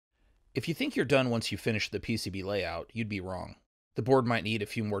If you think you're done once you finish the PCB layout, you'd be wrong. The board might need a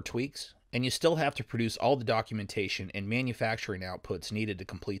few more tweaks, and you still have to produce all the documentation and manufacturing outputs needed to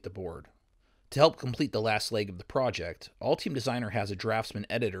complete the board. To help complete the last leg of the project, Altium Designer has a Draftsman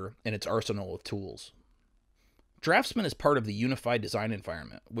editor in its arsenal of tools. Draftsman is part of the unified design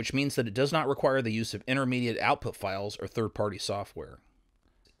environment, which means that it does not require the use of intermediate output files or third-party software.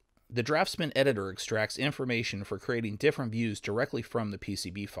 The Draftsman editor extracts information for creating different views directly from the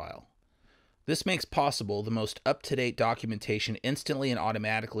PCB file. This makes possible the most up-to-date documentation instantly and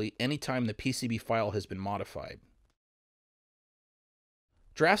automatically anytime the PCB file has been modified.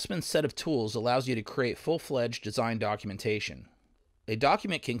 Draftsman's set of tools allows you to create full-fledged design documentation. A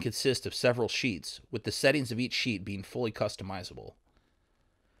document can consist of several sheets, with the settings of each sheet being fully customizable.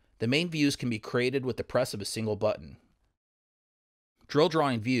 The main views can be created with the press of a single button. Drill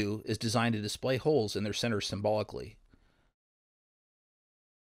Drawing View is designed to display holes in their centers symbolically.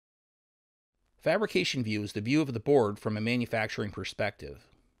 Fabrication View is the view of the board from a manufacturing perspective.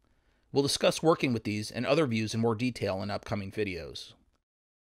 We'll discuss working with these and other views in more detail in upcoming videos.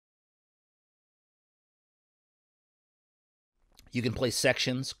 You can place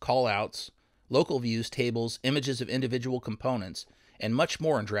sections, callouts, local views, tables, images of individual components, and much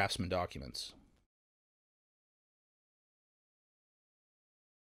more in Draftsman documents.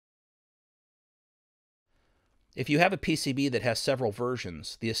 If you have a PCB that has several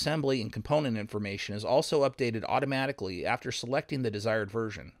versions, the assembly and component information is also updated automatically after selecting the desired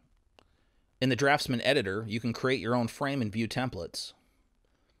version. In the Draftsman editor, you can create your own frame and view templates.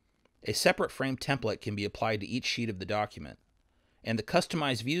 A separate frame template can be applied to each sheet of the document, and the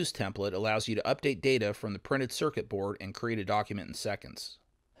Customize Views template allows you to update data from the printed circuit board and create a document in seconds.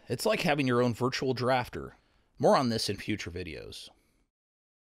 It's like having your own virtual drafter. More on this in future videos.